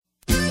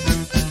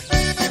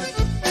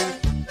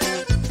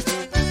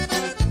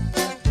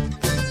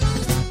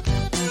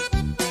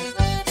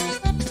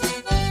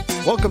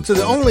welcome to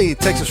the only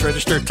Texas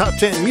Register Top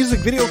 10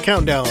 Music Video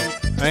Countdown.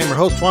 I am your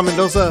host, Juan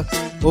Mendoza.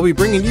 We'll be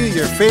bringing you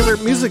your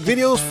favorite music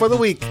videos for the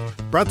week.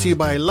 Brought to you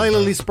by Lila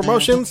Lee's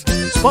Promotions,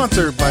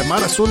 sponsored by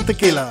Mar Azul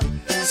Tequila.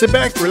 Sit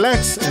back,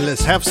 relax, and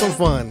let's have some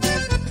fun.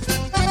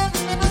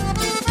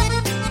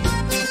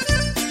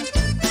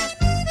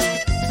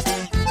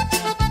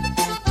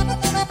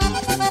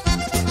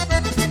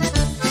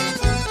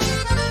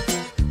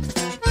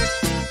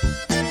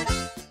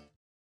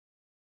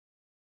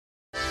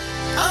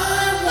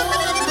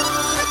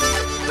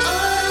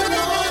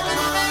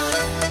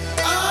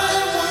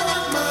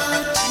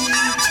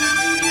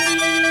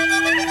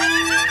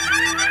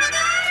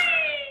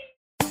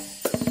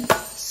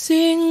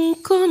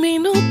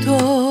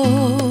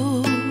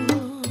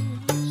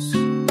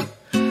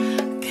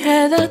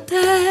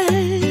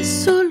 Quédate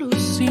solo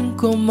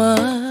 5 más.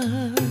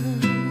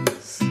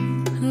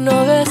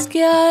 ¿No ves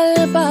que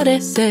al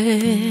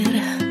parecer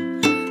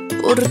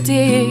por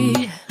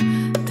ti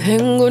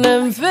tengo una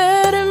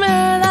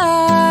enfermedad?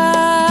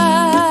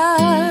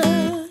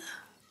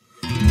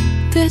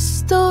 Te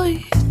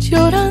estoy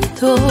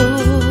llorando.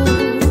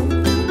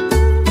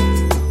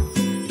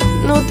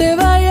 No te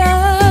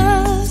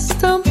vayas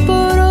tan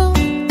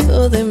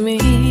pronto de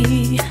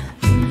mí.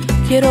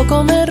 Quiero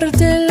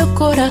comerte el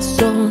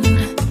corazón,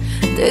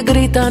 te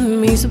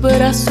gritan mis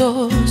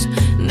brazos,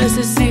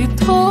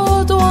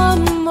 necesito tu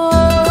amor.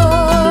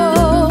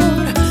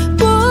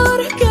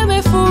 Porque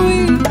me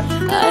fui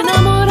a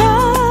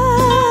enamorar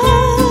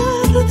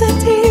de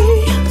ti,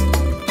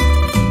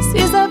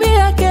 si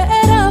sabía que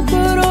era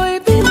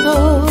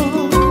prohibido.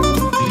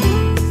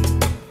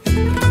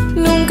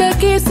 Nunca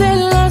quise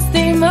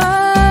lastimar,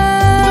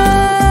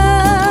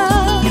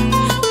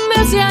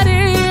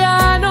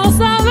 desearía no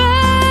saber.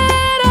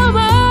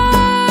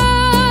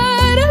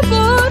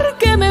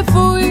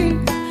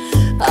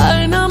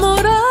 A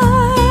enamorar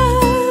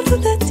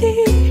de ti,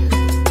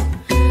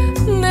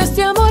 de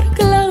este amor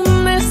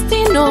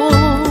clandestino.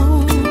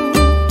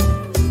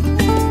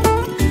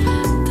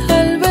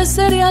 Tal vez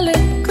sería el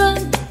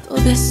encanto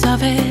de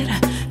saber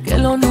que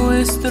lo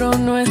nuestro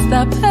no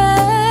está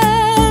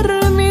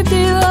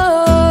permitido.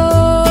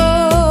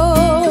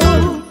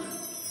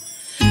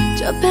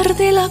 Ya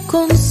perdí la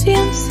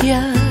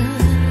conciencia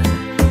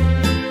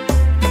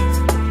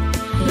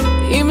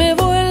y me he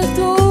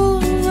vuelto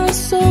una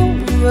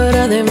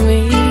sombra de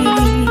mí.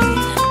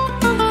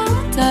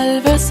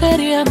 Tal vez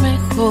sería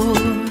mejor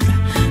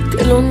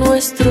que lo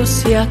nuestro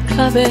se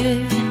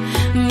acabe.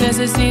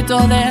 Necesito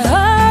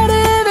dejar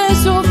de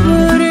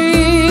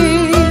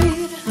sufrir.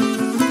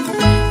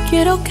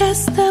 Quiero que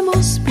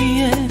estemos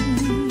bien.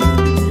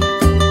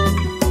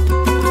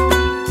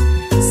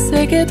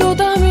 Sé que tú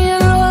también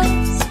lo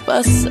has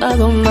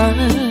pasado mal.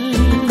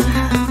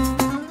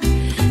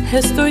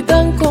 Estoy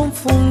tan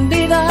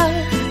confundida,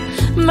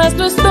 mas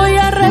no estoy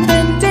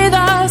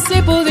arrepentida.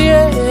 Si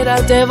pudiera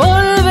te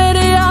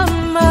volvería a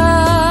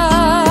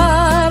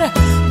amar.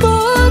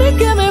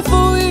 Porque me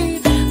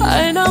fui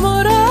a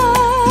enamorar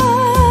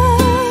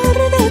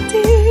de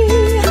ti,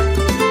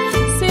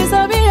 si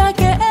sabía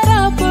que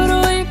era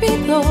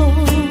prohibido.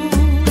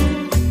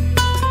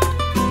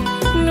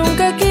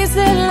 Nunca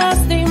quise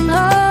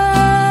lastimar,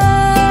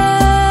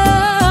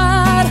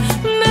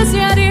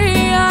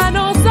 desearía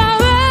no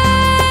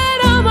saber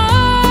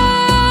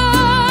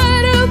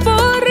amar.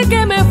 Porque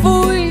me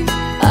fui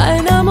a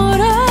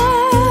enamorar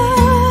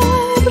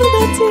de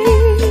ti,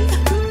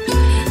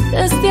 de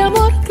este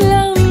amor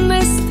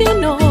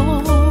clandestino.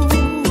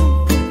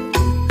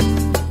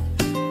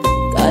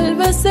 Tal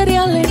vez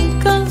sería el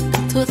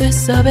encanto de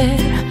saber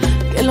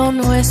que lo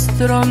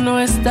nuestro no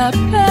está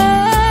permitido.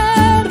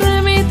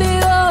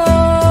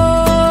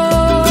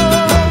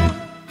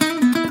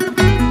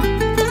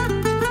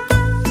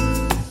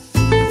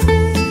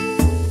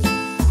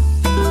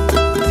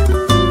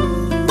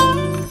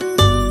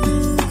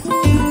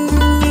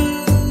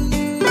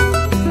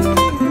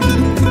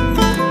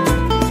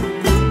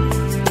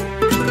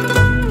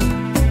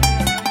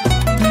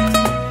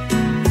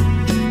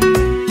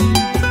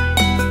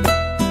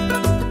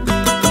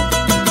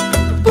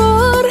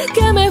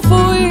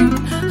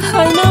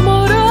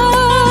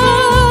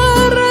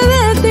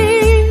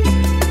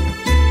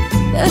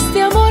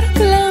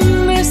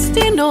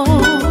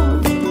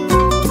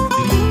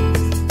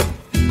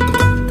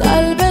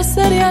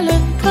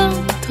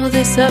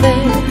 De saber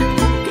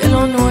que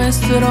lo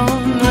nuestro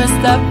no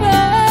está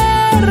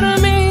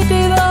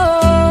permitido.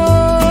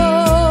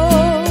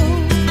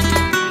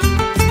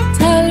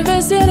 Tal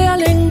vez sería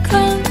el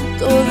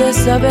encanto de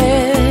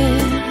saber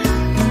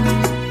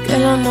que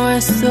lo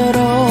nuestro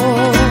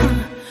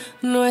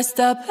no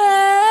está permitido.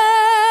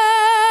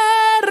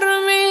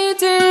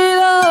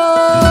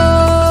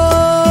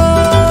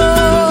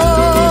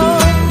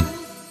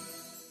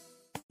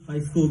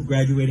 High school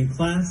graduating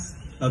class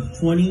of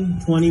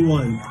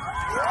 2021.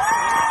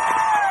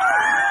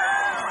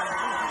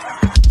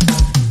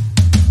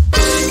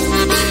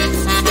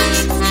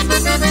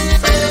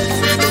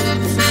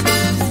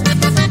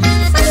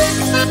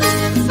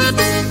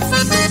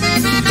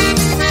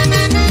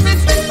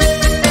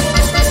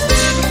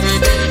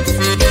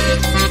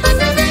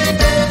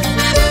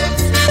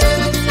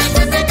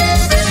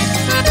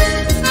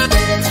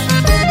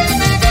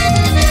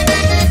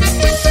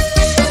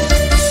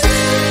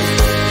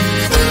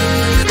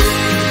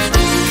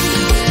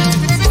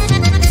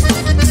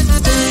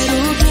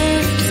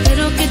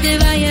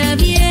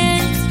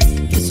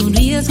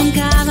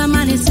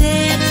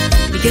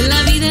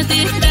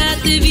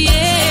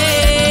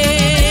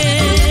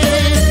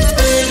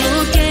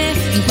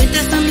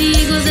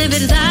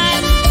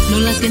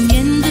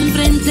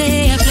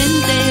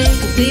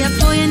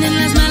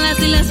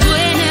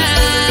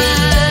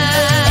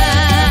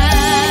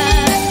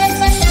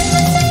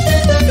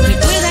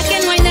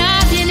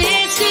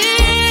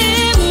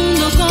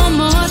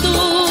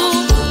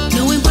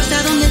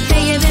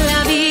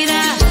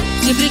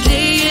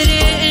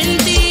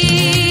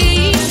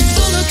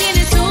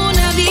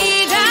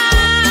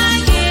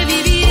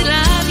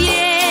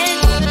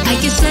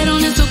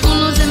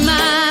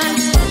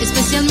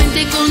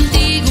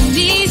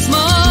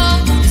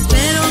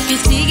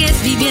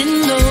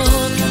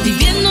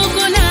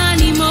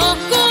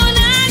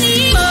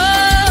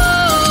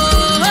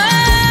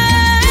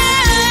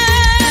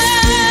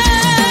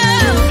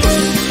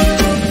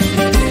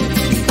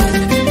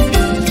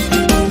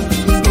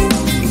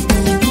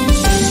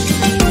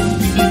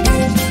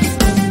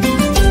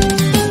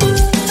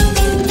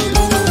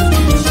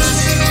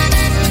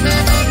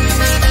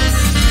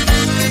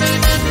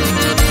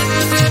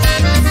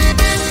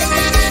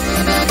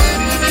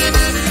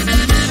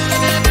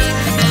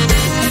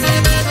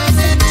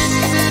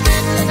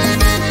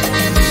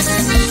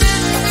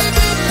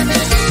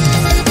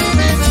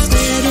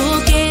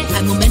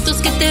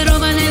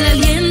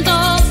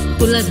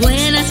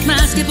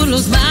 que por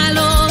los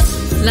malos.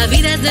 La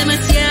vida es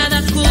demasiado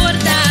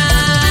corta.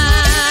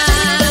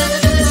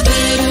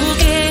 Espero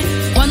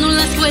que cuando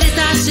las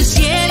puertas se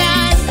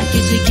cierran, hay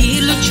que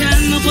seguir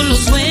luchando por los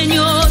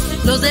sueños.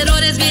 Los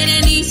errores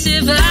vienen y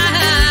se van.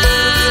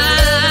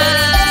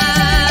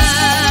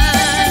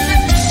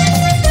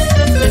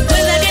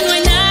 Recuerda que no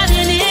hay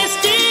nadie en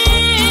este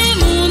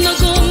mundo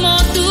como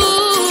tú.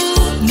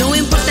 No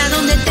importa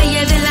dónde te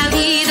lleve la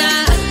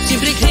vida,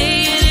 siempre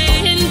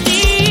creeré en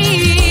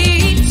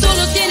ti.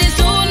 Solo tienes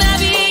una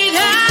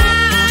vida,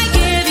 hay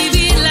que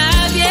vivirla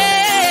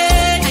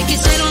bien. Hay que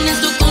ser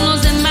honesto con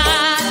los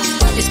demás,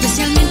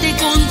 especialmente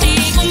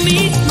contigo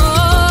mismo.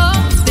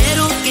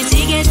 Espero que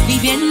sigues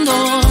viviendo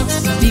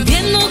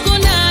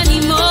con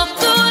ánimo,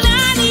 con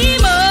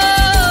ánimo.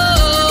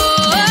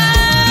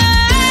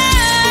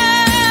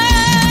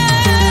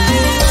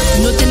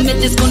 No te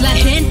metes con la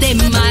gente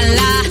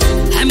mala,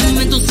 hay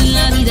momentos en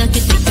la vida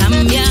que te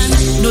cambian.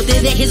 No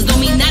te dejes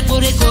dominar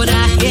por el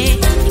coraje,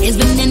 es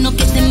veneno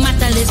que te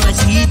mata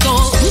despacito.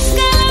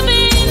 Busca la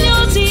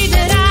Dios y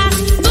verás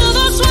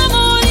todo su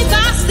amor y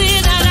paz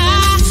te dará.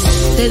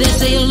 Te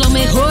deseo lo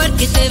mejor,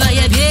 que te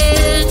vaya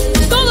bien,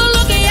 todo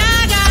lo que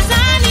hagas,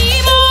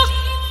 ánimo.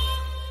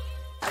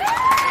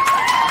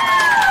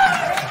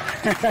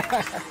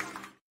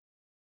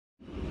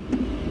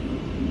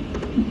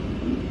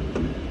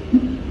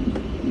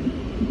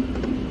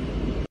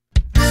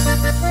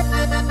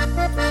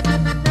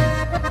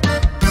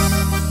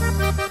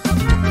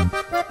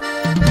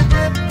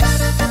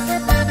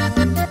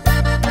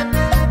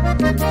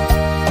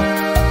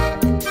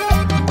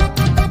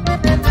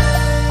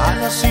 Ha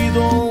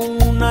nacido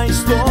una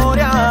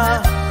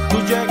historia, tu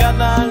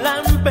llegada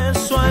la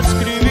empezó a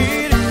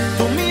escribir.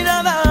 Tu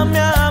mirada me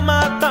ha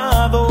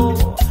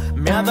matado,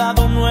 me ha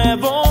dado un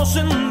nuevo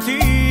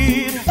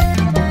sentir.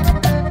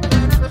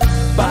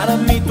 Para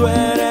mí tú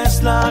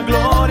eres la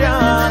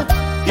gloria,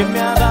 quien me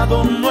ha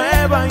dado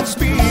nueva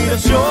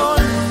inspiración.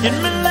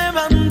 Quien me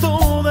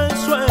levantó del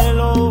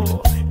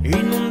suelo,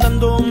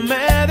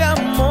 inundándome de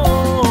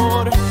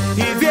amor.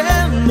 Y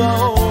viendo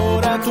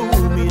ahora tu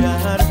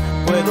mirar,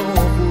 puedo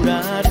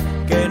jurar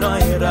que no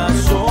hay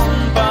razón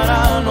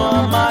para no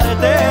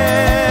amarte.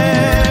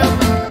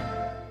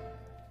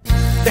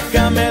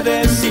 Déjame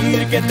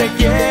decir que te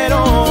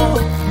quiero,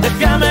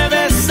 déjame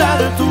besar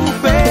tu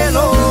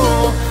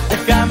pelo,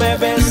 déjame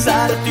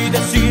besarte y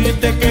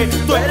decirte que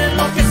tú eres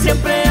lo que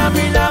siempre a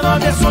mi lado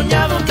había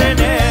soñado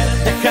tener.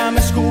 Déjame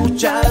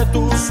escuchar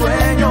tus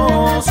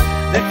sueños,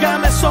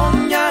 déjame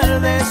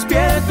soñar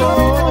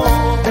despierto,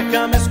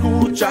 déjame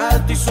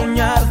escucharte y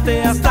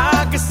soñarte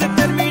hasta que se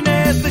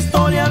termine esta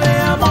historia de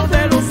amor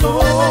de los dos.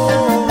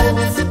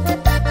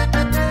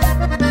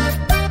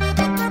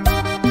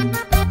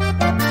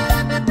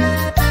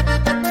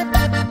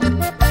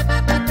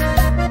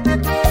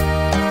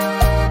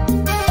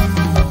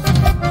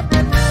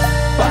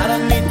 Para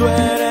mí tú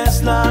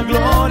eres la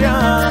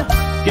gloria,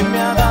 quien me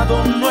ha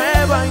dado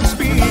nueva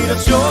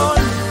inspiración,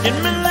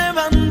 quien me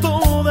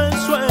levantó del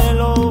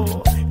suelo,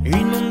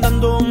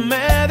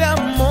 inundándome de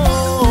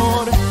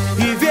amor.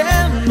 Y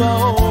viendo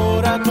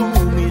ahora tu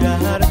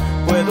mirar,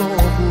 puedo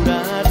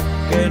jurar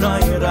que no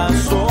hay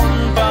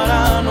razón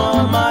para no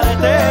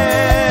amarte.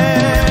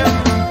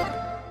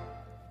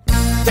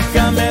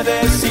 Déjame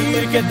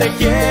decir que te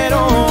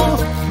quiero,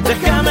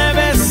 déjame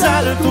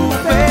besar tu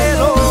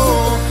pelo,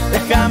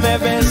 déjame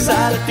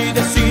besarte y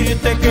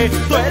decirte que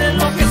tú eres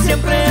lo que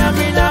siempre a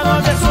mi lado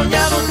había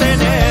soñado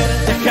tener.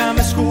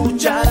 Déjame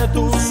escuchar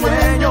tus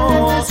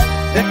sueños,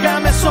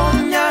 déjame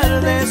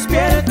soñar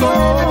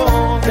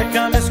despierto,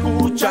 déjame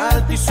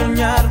escucharte y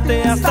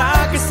soñarte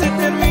hasta que se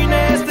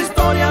termine esta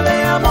historia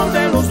de amor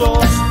de los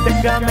dos.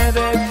 Déjame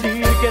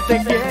decir que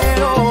te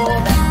quiero,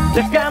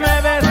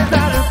 déjame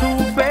besar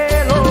tu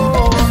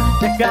pelo,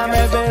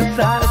 déjame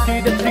besarte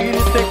y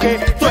decirte que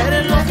tú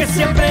eres lo que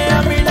siempre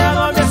a mi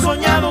lado había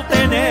soñado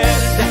tener.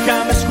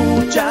 Déjame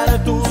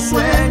escuchar tus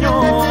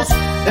sueños,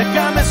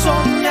 déjame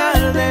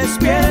soñar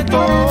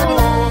despierto,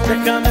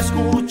 déjame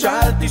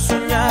escucharte y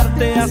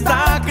soñarte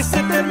hasta que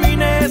se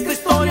termine esta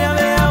historia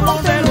de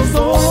amor de los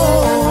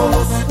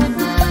dos.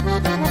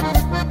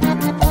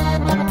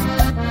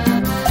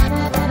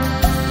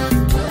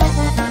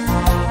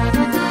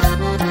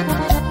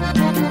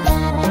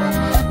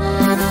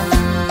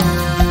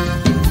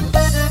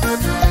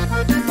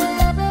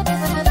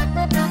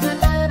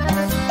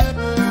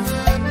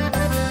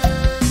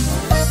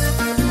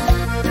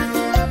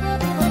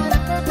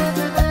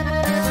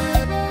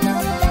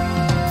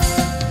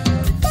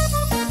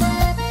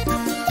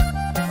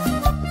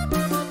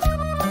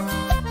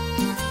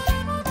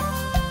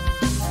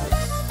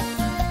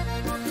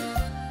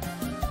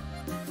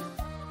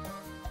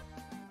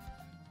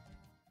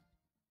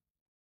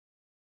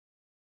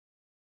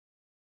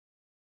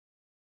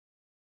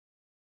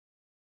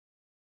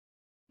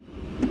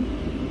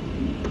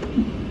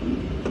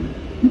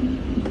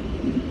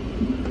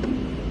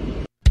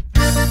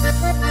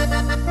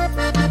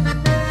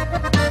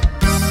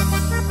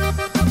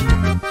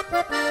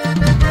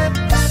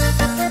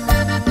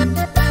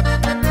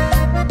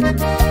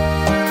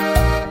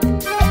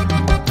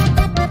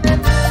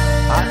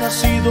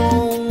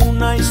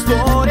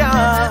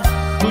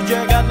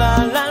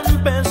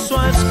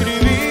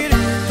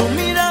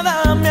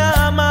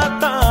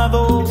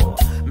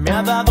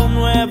 ha dado un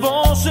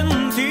nuevo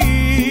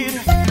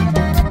sentir.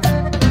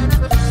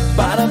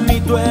 Para mí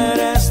tú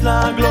eres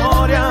la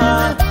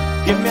gloria,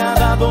 quien me ha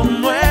dado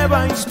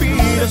nueva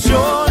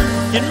inspiración,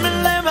 quien me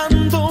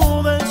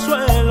levantó del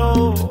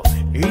suelo,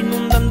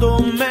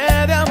 inundándome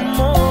de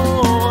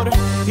amor.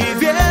 Y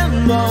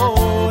viendo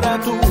ahora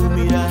tu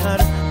mirar,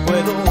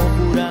 puedo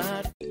jurar.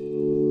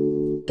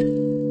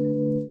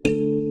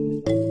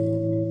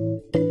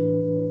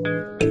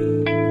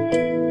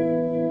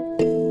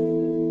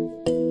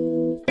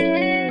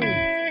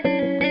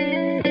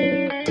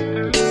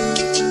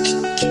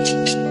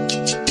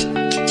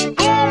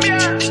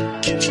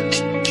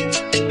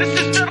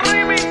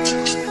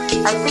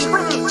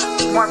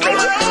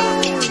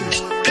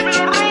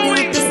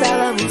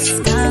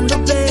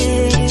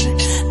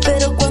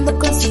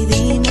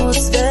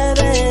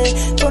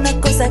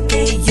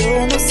 Que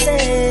yo no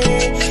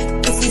sé,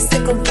 tú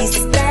fuiste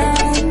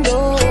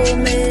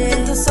conquistándome.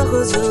 En tus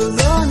ojos yo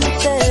lo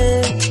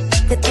noté,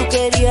 que tú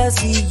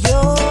querías y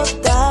yo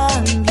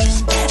también.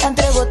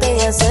 Entre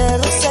botellas de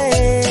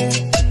rosé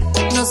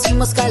nos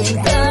fuimos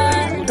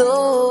calentando.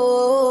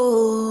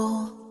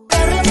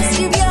 Carla me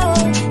escribió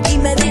y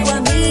me dijo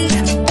a mí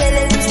que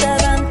le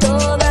gustaban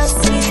todas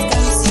mis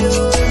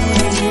canciones.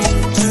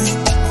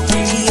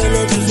 Y yo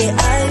le dije,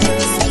 ay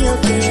Dios mío,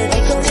 qué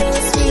rico,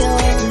 Dios mío.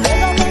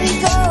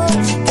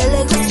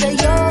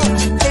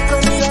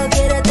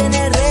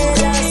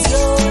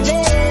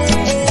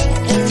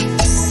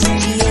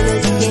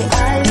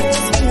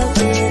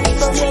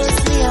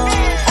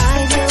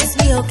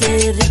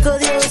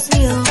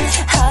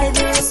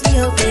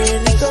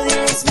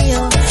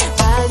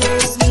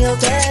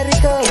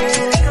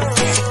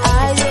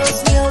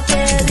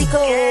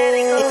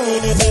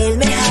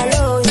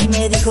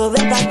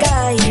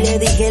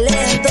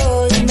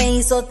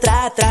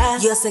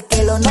 Yo sé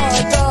que lo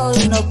noto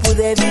y no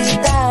pude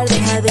evitar,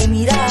 deja de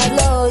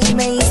mirarlo y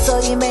me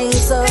hizo.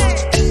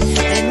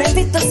 Él me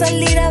invitó a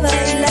salir a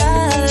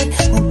bailar,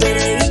 un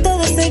perreíto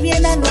desde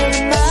bien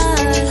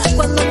anormal.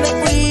 Cuando me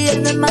fui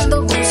él me mandó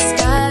a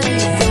buscar y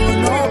yo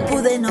no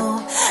pude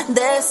no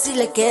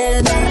decirle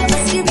que no. Me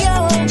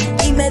escribió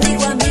y me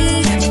dijo a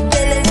mí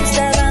que le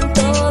gustaban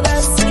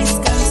todas mis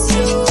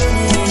canciones.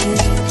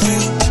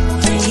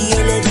 Y yo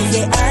le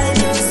dije, ay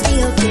Dios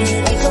mío,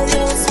 qué rico,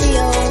 Dios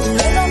mío.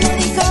 Luego me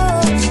dijo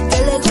que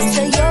le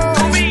guste yo, que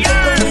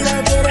conmigo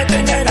quiere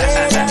tener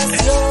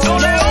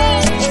relaciones.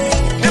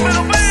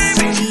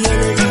 Y yo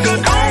le dije,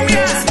 ay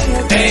Dios mío,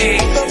 qué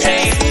rico, Dios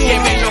mío. Que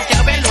me lo que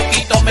abre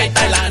loquito me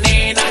está la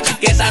nena,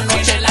 que esa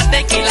noche la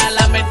tequila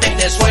la mente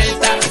te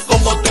suelta,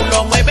 como tú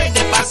lo mueves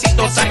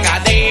despacito esa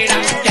cadera,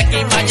 que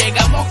aquí más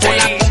llegamos con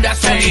la cumbia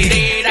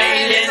sonidera. Y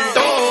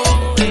lento,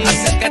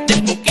 acércate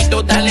un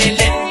poquito, dale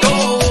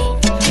lento,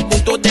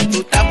 juntos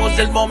disfrutamos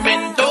del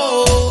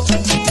momento,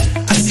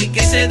 así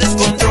que se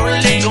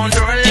descontrole, tipo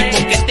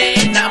que te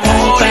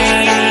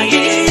enamore.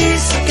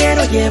 Paraíso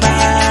quiero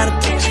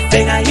llevarte,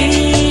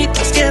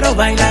 pegaditos quiero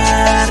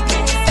bailar,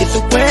 que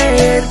tu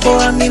cuerpo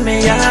a mí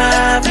me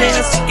hable,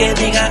 así que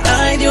diga,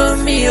 ay Dios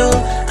mío,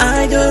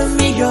 ay Dios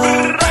mío.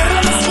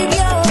 Me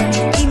escribió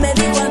y me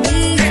dijo a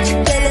mí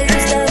que le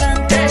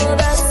gustaban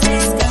todas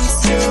mis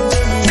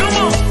canciones.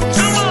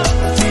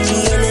 Y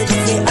yo le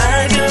dije,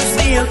 Ay Dios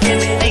mío, que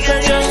me diga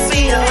Dios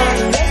mío.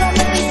 luego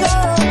me dijo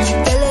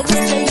que le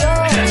guste yo,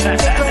 que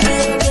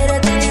conmigo quiere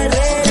tener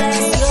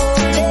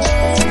relaciones.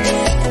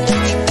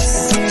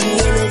 Y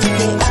yo le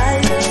dije, ay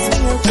Dios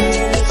mío, qué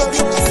rico,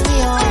 Dios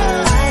mío.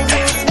 Ay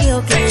Dios mío,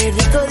 qué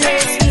rico,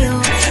 Dios mío.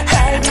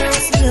 Ay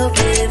Dios mío,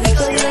 qué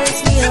rico, Dios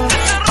mío.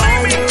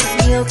 Ay Dios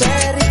mío, qué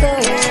rico.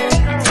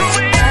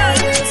 Ay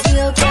Dios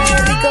mío, qué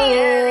rico.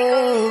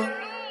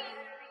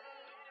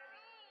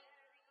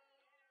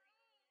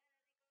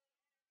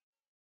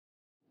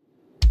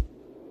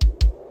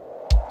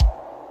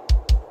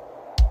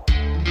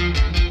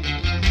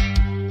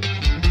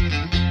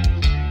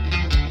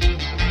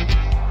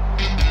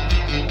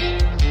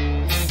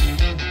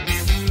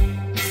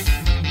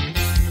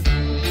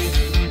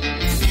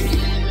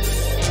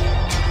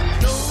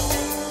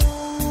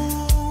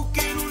 No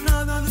quiero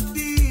nada de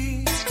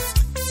ti,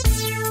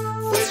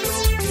 fue lo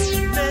que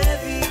me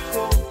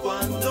dijo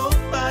cuando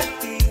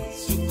partí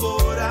su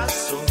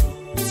corazón.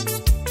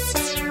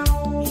 Lo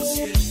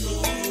siento,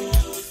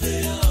 te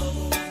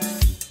amo,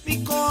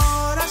 mi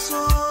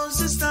corazón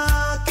se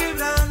está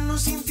quebrando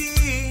sin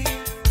ti.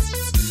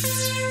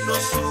 No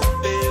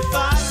supe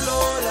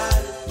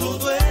valorar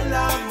todo el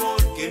amor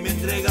que me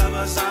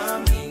entregabas a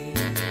mí.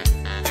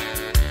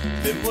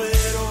 Me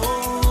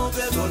muero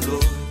de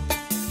dolor,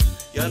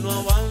 ya no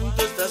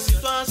aguanto esta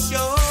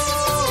situación.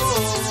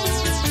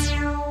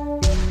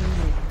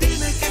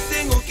 Dime qué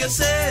tengo que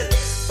hacer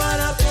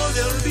para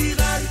poder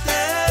olvidarte.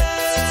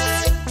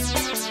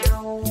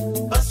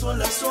 Paso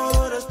las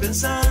horas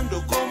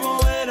pensando cómo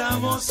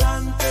éramos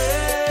antes.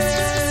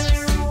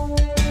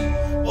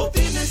 O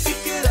dime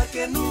siquiera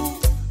que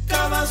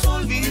nunca vas a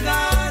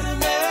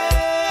olvidarme.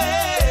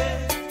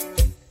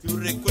 Tu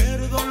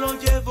recuerdo lo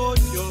llevo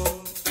yo,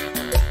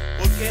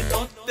 porque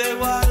no te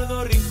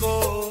guardo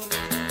rencor.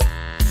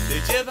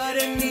 Te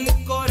llevaré en mi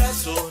corazón.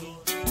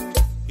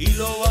 y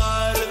lo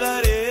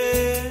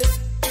guardaré.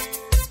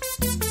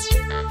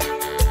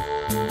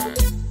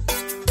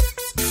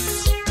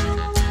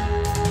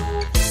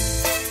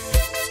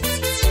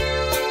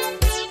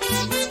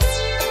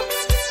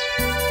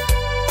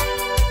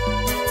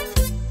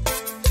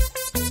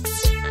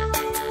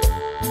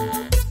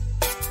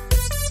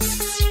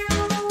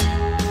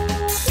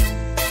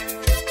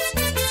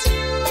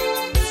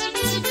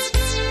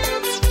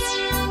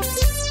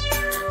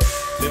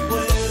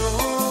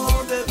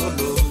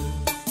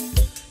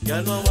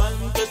 Ya no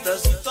aguanto esta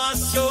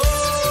situación.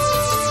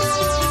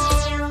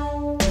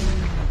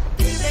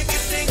 Dime qué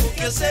tengo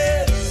que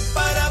hacer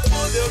para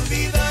poder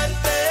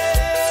olvidarte.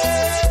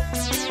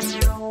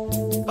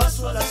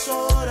 Paso las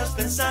horas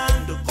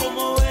pensando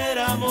cómo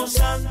éramos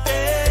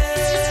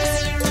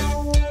antes.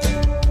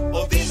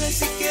 O dime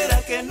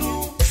siquiera que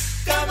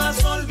nunca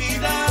vas a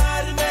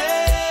olvidarme.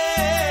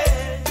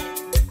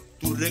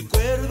 Tu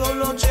recuerdo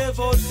lo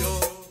llevo yo,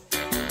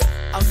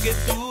 aunque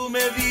tú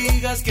me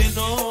digas que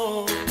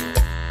no.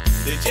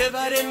 Te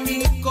llevaré en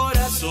mi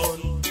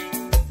corazón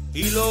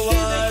y lo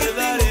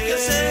guardaré. ¿Qué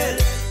hacer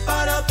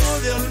para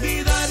poder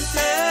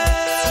olvidarte?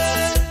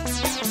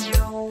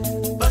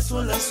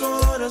 Paso las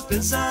horas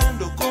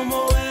pensando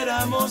cómo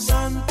éramos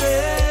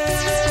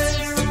antes.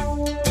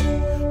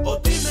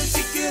 O dime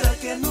siquiera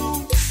que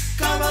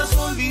nunca vas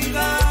a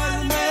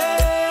olvidarme.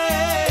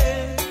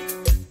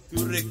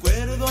 Tu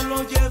recuerdo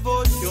lo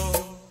llevo yo,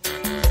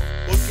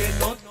 porque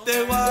no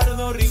te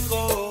guardo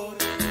rencor.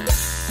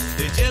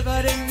 Te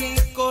llevaré en mi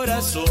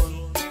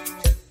corazón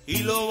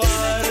y lo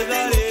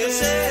guardaré. ¿Qué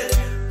hacer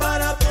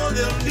para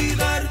poder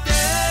olvidarte?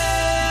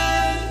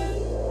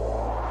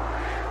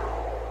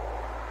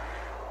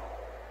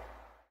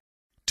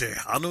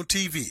 Tejano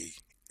TV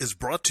is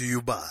brought to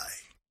you by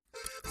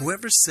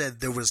whoever said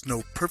there was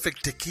no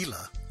perfect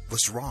tequila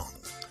was wrong.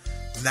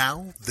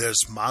 Now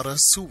there's Mara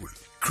Sul.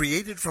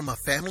 Created from a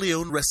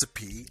family-owned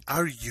recipe,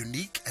 our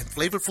unique and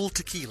flavorful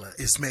tequila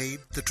is made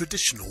the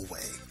traditional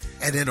way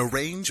and in a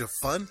range of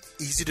fun,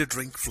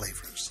 easy-to-drink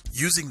flavors.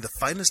 Using the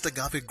finest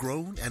agave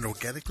grown and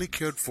organically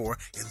cared for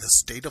in the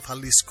state of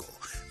Jalisco.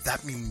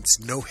 That means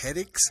no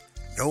headaches,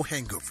 no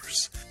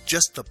hangovers.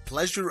 Just the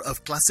pleasure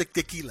of classic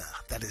tequila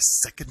that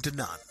is second to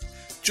none.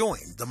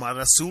 Join the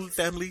Mara Sul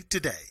family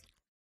today.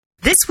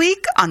 This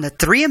week on the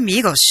Three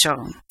Amigos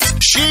Show.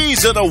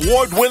 She's an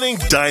award-winning,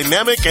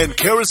 dynamic, and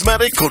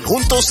charismatic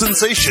conjunto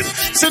sensation.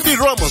 Cindy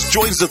Ramos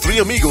joins the Three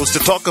Amigos to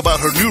talk about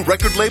her new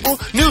record label,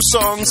 new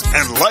songs,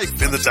 and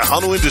life in the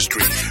Tejano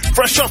industry.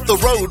 Fresh off the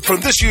road from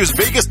this year's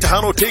Vegas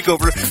Tejano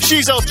Takeover,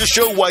 she's out to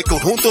show why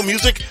conjunto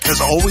music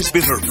has always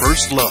been her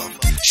first love.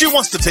 She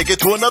wants to take it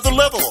to another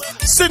level.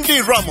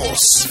 Cindy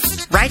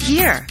Ramos. Right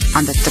here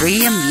on the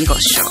Three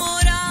Amigos Show.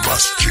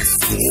 Más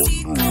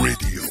Chingón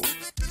Radio.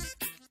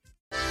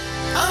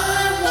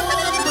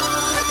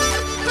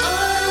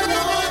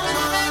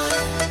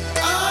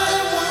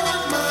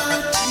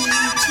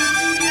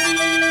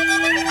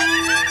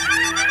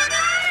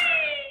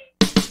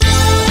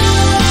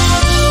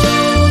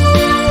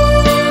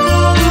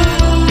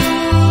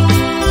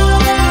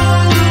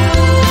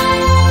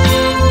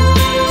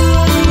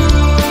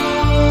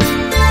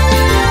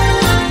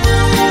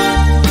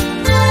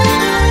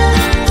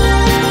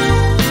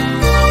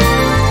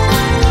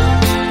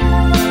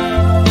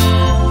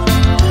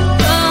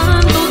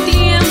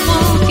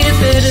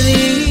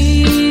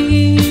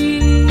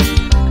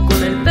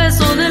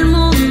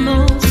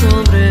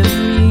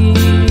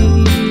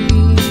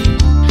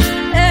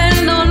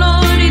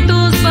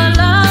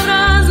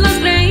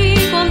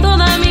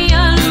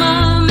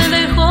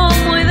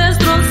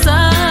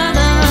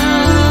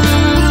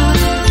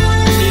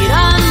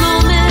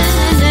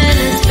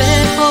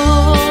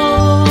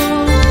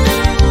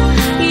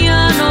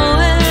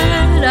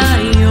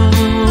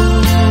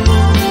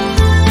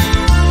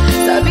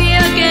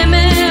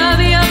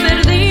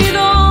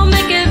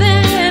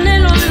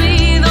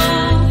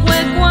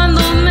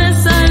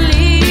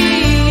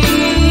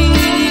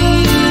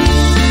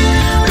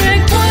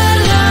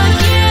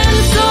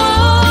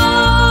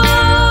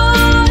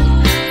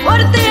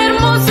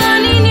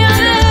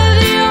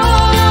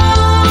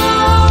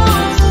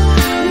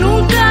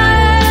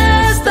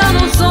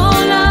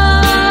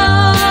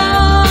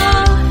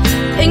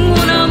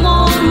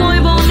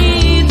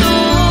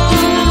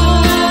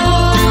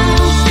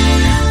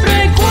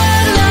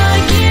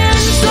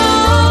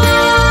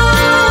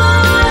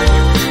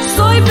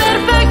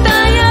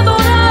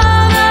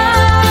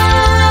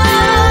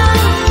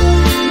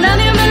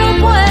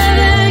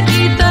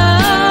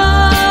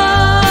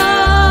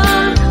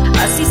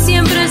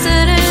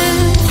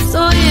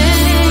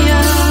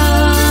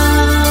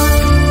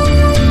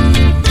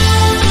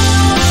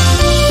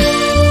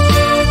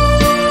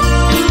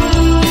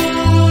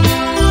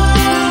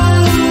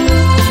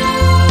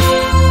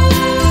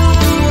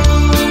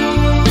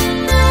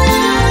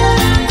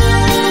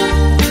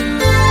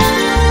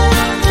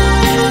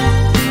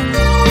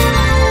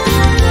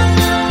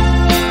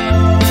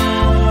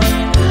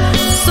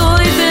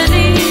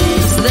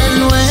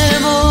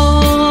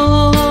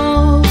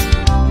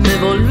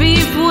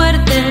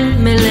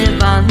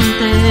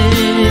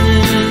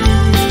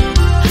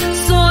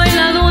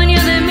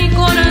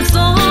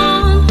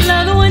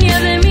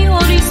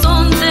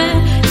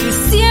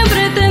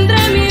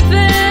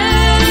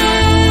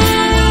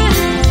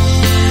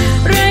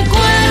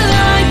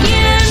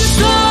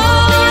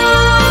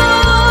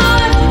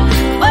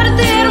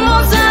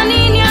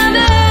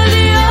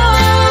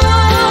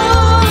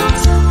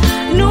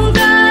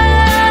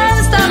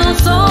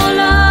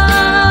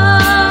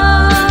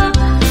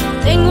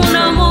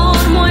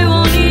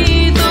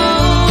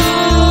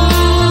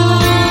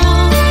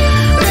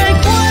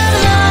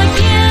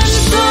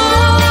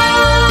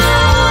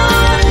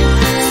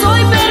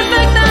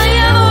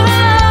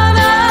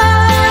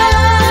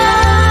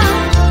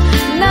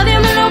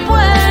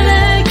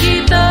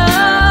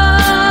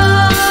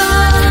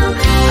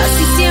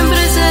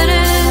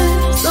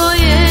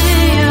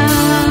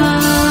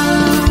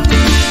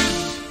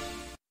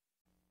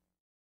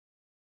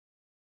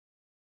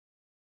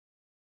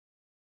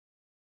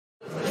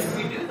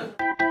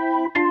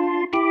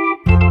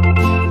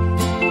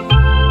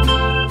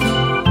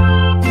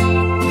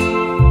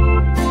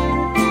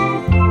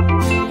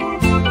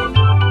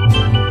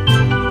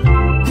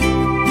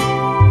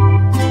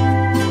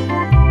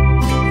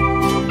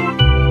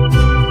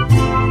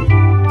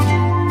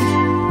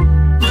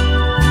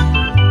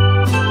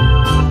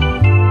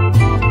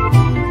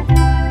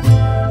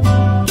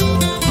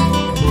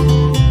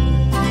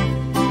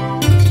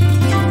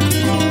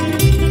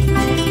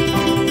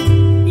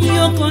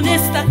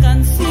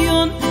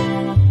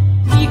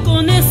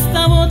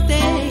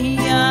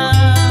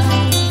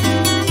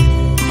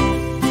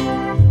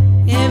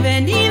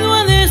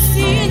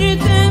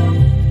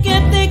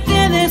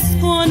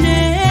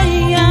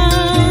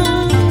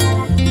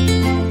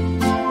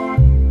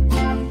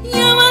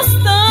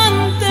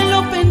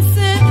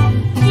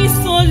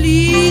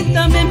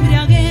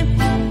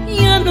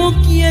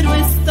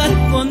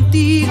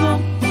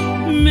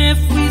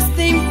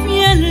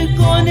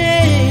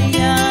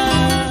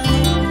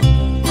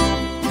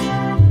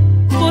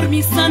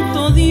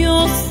 santo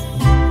Dios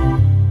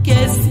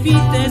que es mi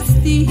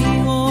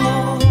testigo.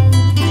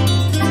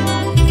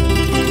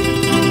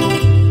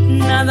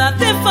 Nada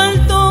te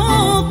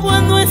faltó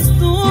cuando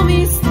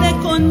estuviste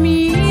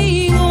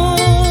conmigo.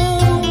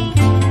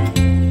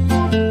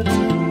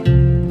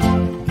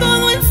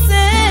 Todo en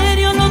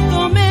serio lo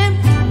tomé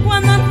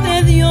cuando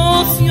ante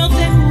Dios yo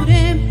te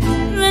juré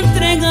de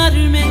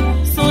entregarme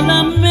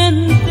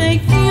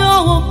solamente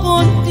yo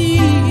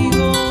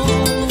contigo.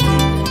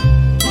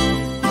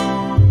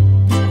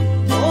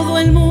 Todo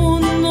el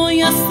mundo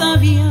ya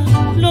sabía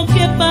lo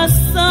que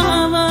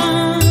pasaba,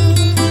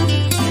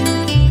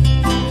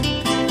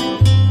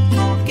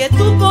 que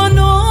tú con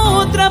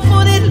otra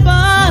por el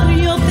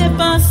barrio te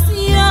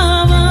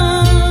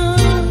paseabas.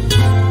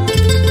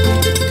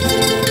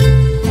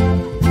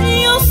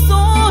 Y yo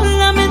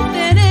sola me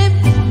enteré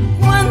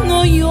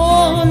cuando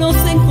yo los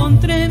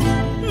encontré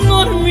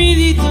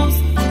dormiditos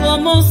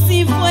como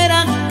si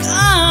fuera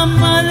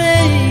cama de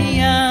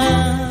ella.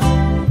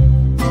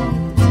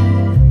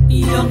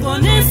 Y yo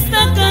con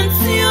esta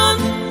canción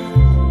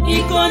y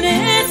con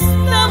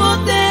esta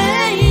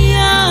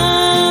botella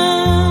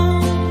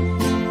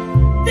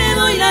te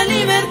doy la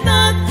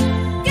libertad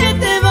que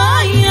te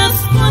vayas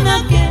con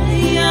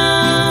aquella.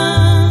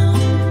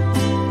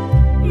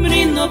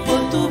 Brindo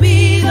por tu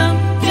vida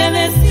que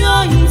desde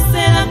hoy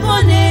será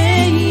con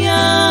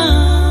ella,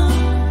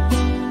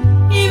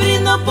 y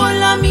brindo por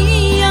la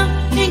mía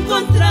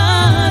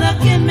encontrar a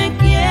quien me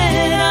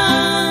quiera.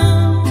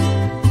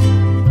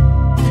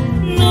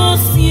 No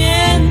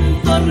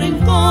siento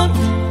rencor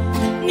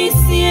ni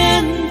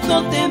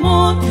siento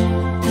temor,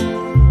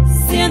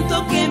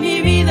 siento que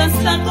mi vida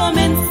está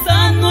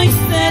comenzando y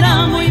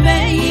será muy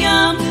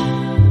bella.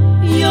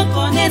 Yo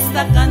con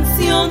esta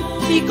canción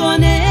y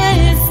con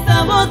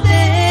esta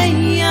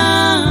botella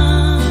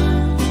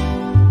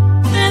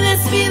me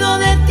despido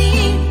de ti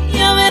y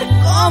a ver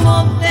cómo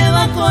te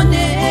va con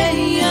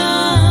ella.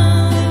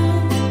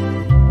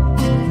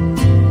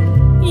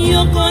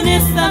 Yo con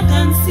esta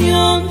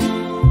canción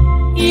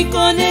y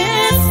con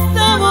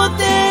esta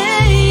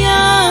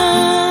botella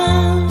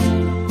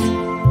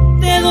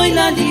te doy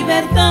la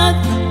libertad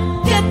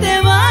que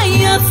te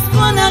vayas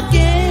con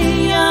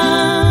aquella.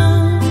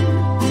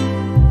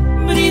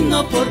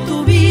 Brindo por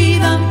tu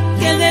vida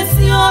que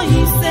desde hoy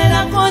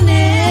será con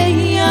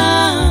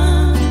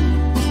ella,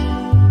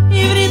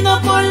 y brindo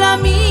por la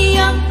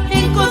mía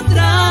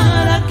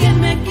encontrar a quien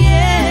me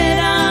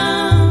quiera.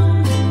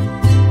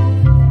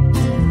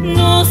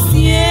 No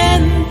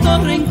siento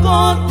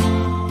rencor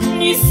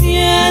ni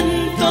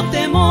siento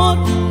temor,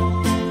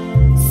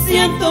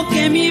 siento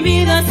que mi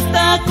vida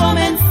está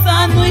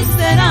comenzando y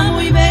será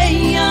muy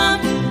bella.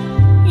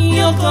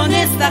 Yo con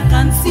esta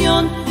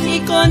canción y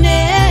con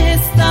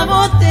esta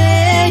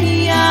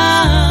botella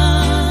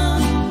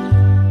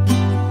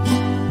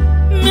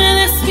me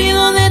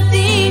despido de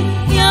ti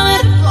y a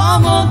ver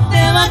cómo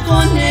te va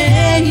con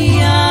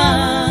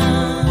ella.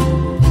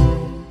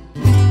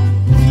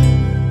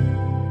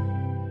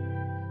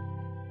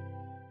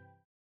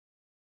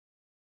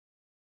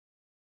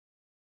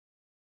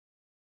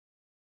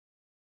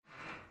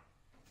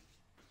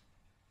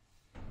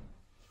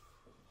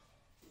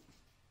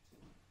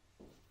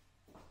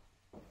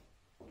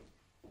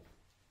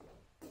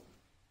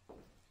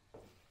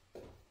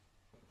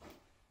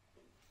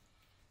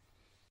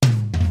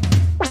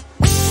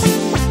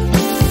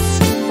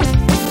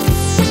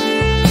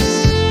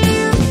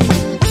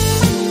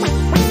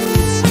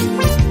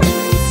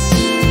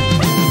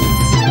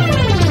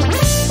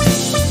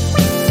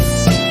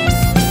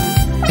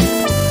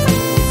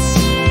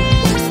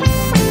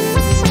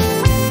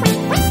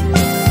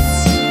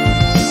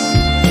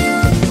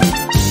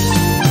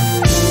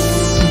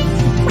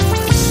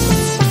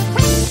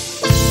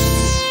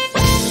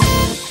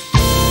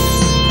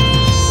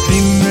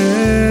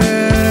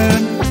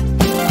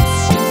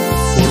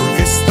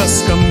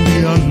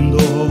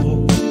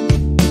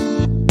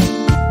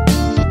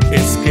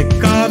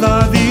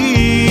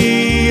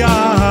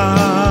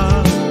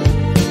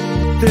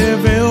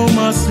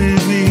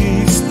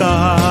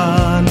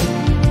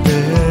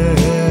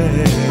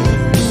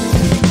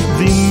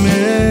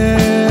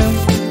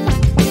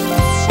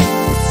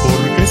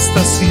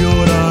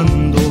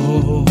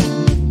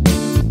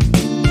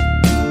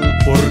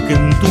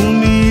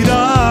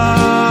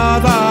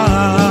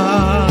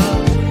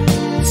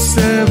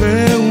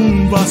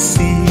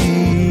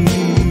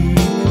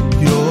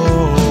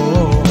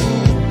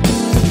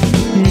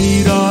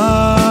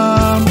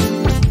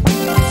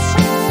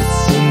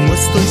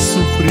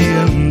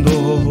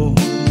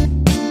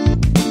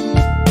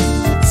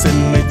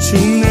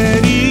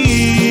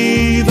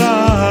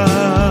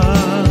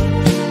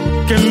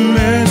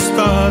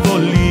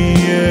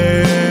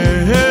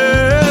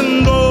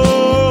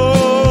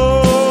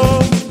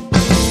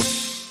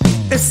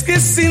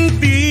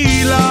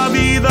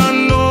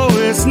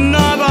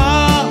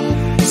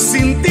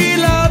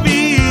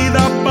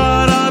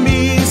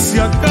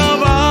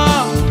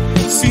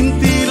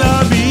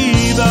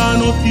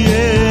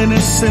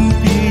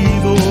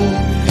 sentido.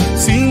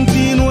 Sin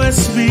ti no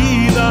es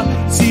vida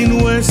si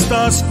no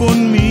estás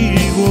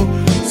conmigo,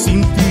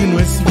 sin ti no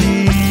es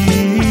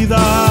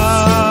vida.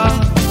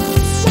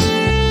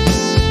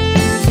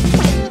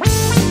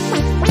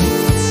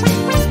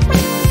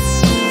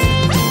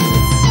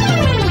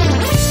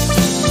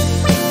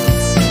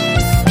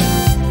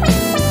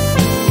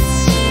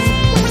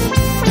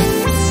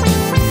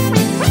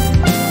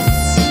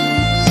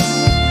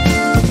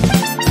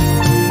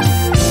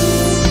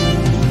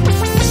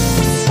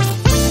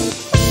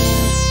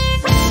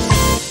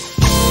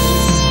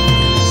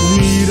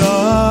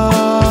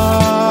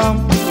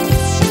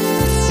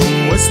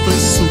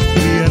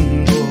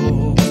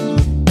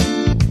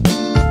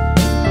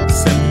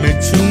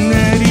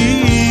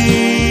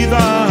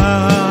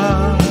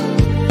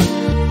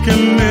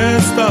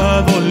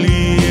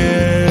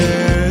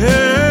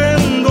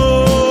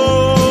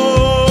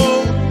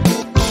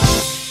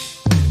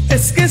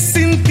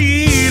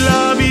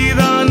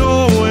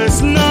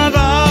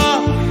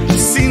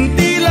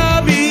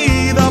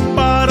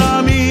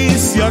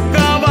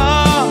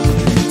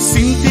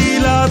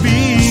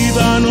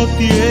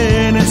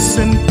 Tiene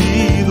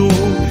sentido,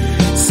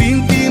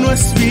 sin ti no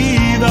es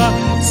vida,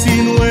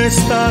 si no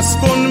estás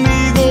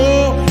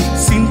conmigo,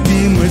 sin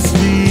ti no es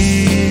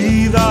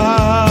vida,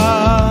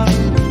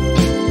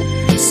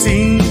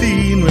 sin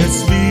ti no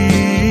es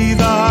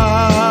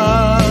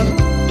vida,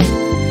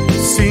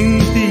 sin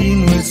ti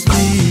no es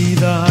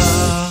vida.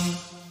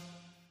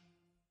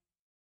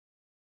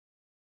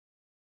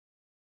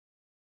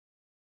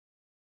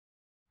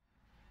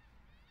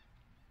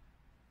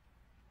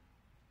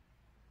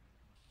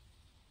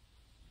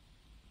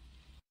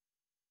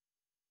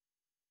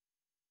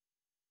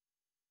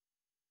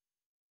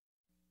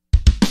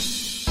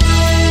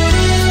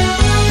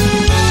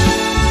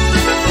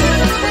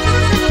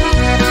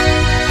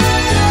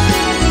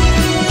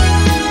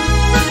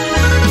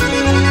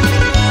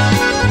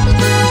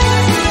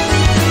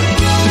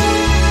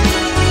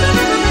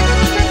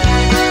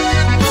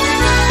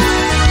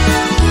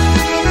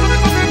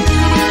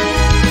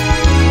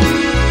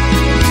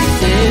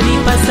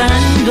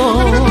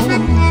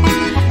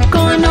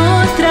 Con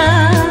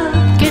otra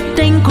que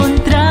te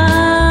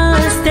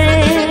encontraste,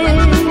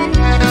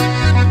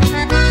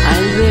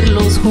 al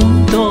verlos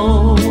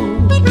juntos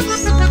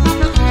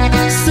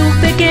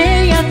supe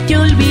que ya te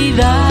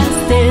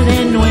olvidaste de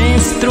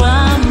nuestro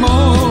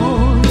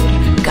amor.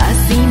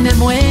 Casi me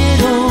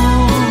muero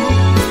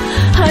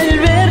al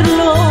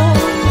verlos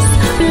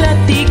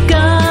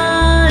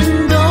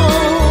platicando,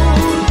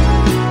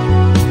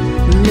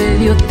 me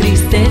dio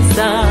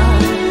tristeza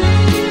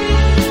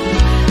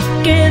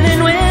que de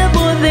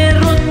nuevo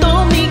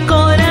derrotó mi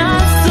corazón.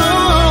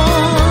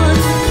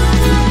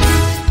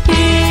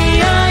 Y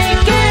ay,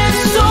 qué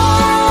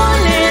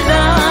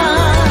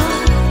soledad,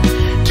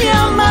 qué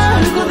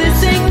amargo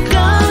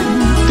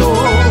desencanto.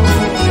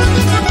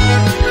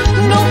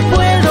 No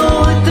puedo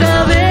otra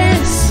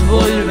vez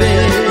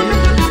volver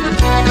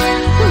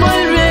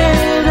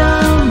a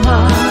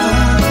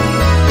amar.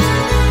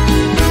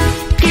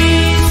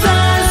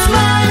 Quizás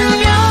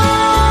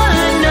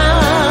mañana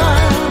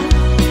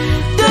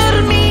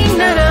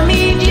terminará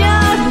mi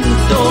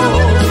llanto.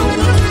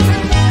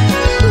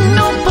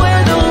 No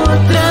puedo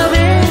otra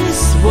vez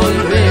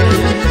volver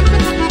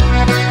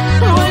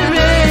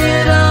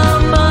a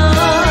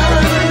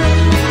amar.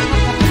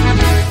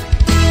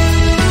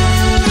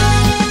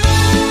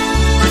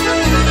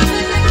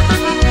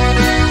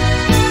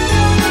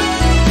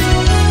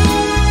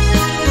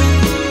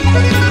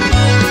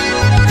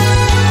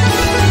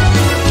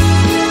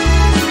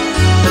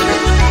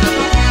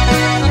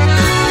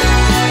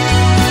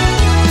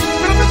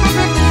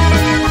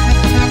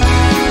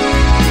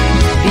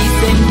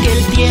 Dicen que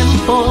el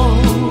tiempo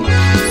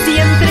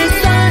siempre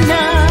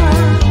sana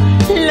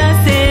las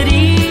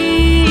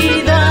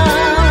heridas.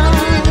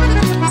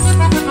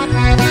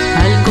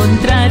 Al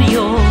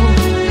contrario,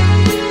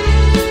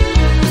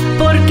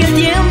 porque el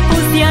tiempo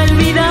se ha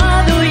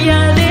olvidado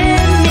ya de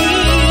mí.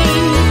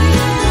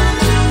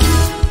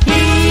 Y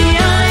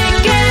ay,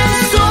 qué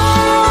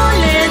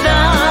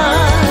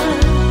soledad,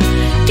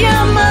 qué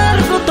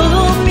amargo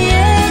todo mi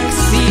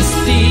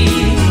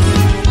existir.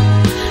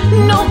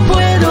 No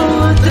puedo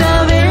otra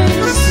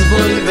vez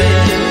volver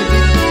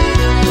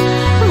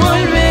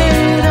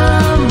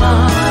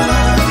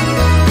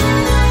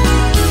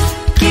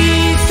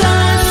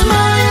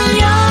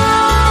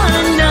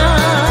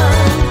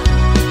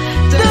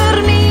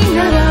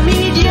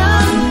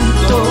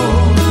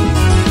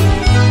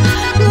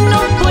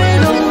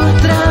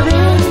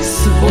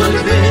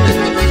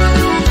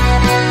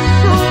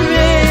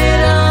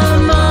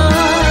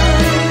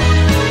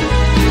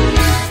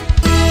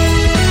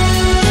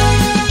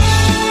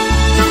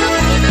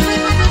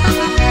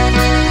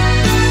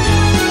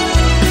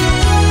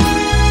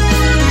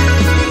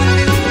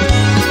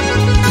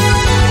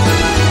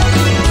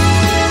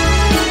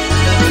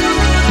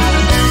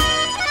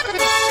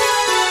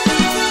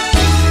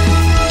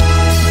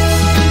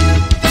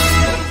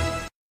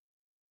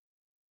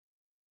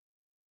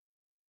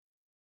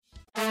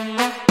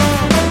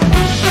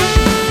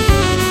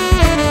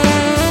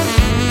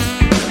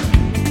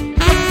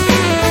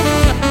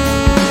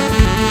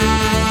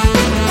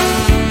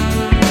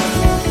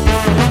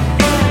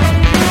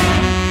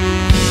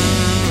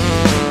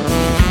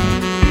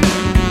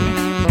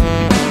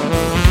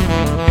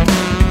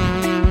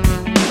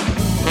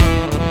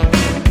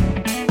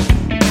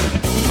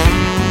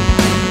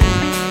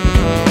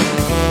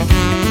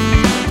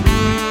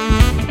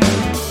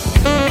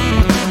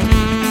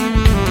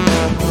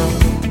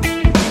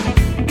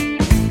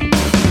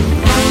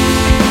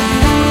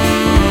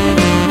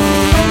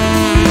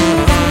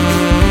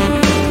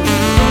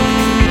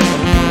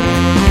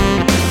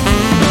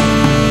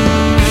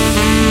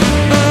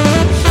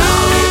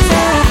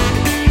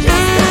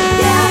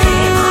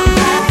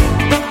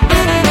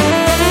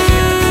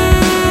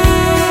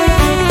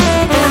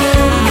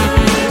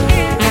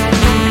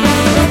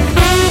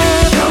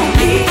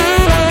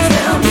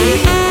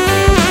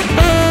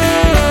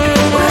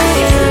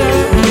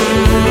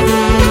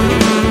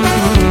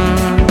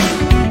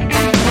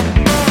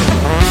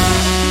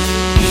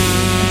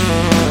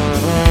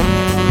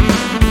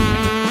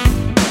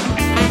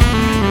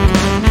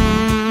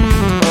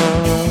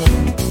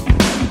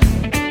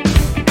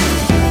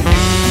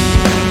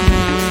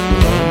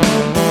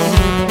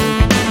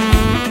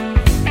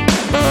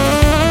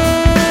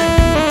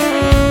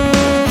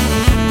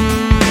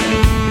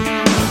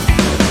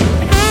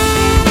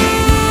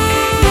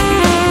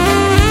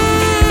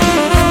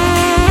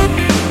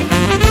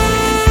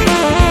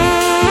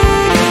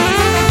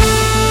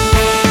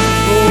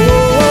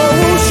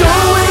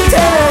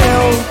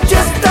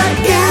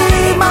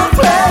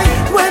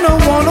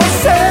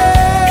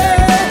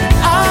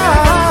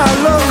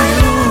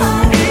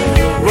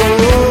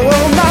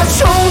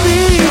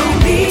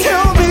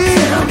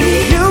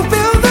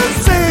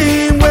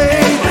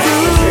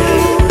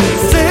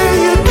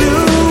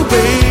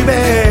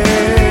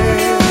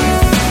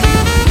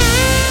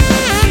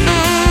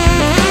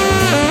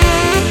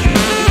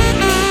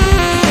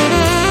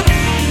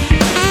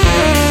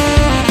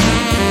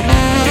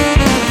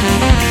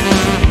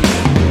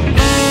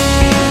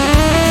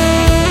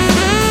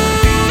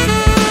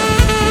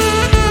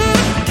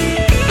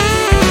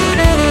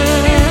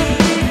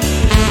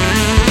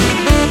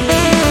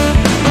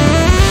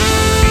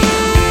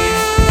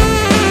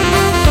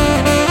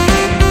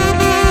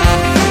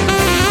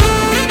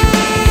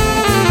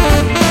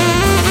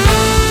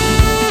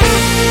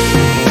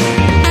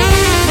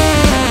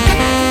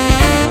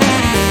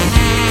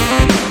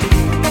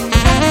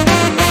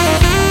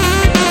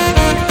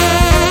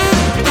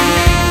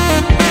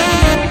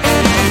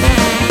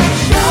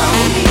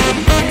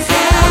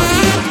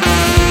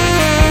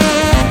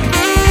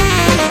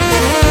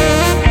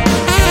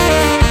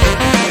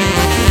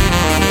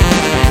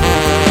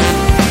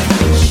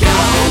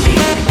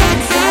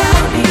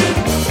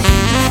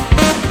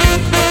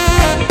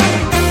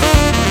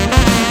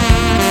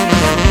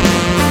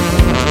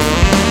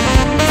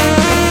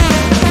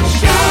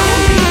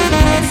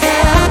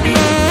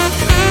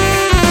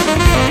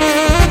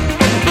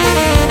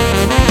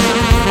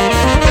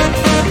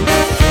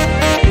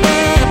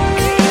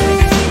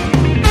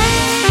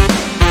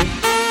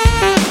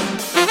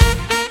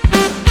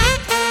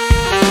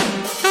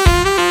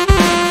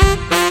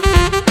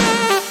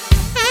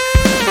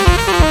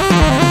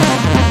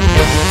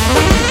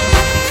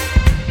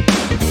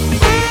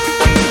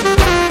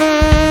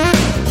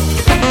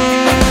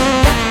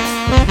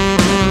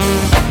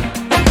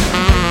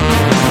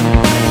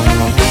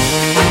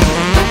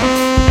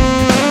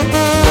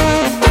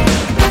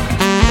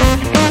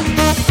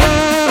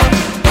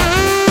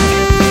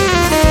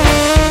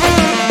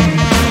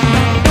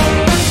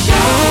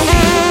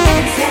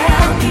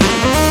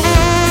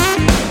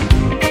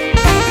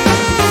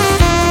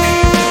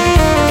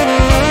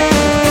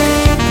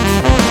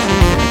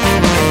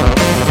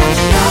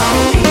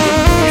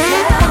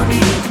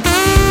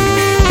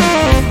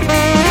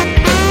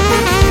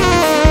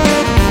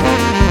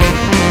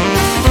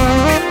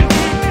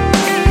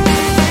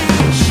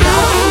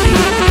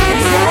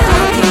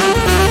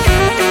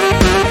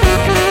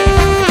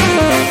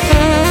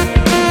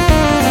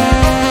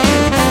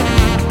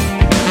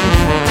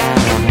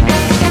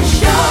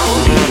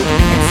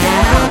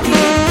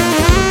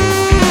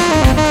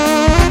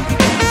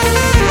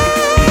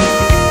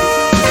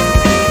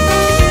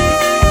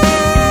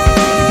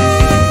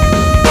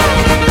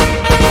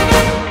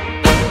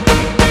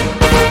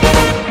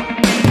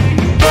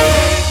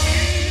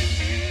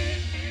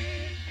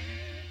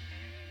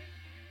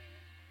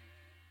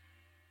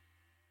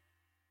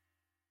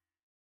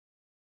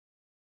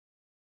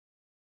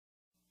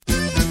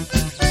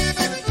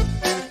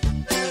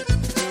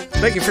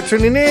Thank you for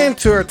tuning in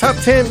to our Top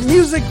 10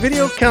 Music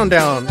Video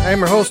Countdown. I am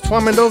your host,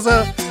 Juan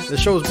Mendoza. The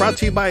show is brought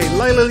to you by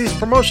Lila Lee's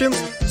Promotions,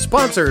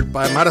 sponsored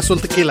by Mar Azul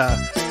Tequila.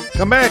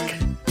 Come back,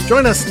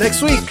 join us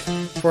next week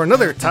for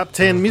another Top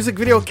 10 Music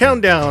Video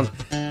Countdown.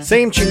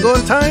 Same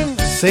Chingon time,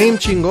 same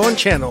Chingon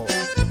channel.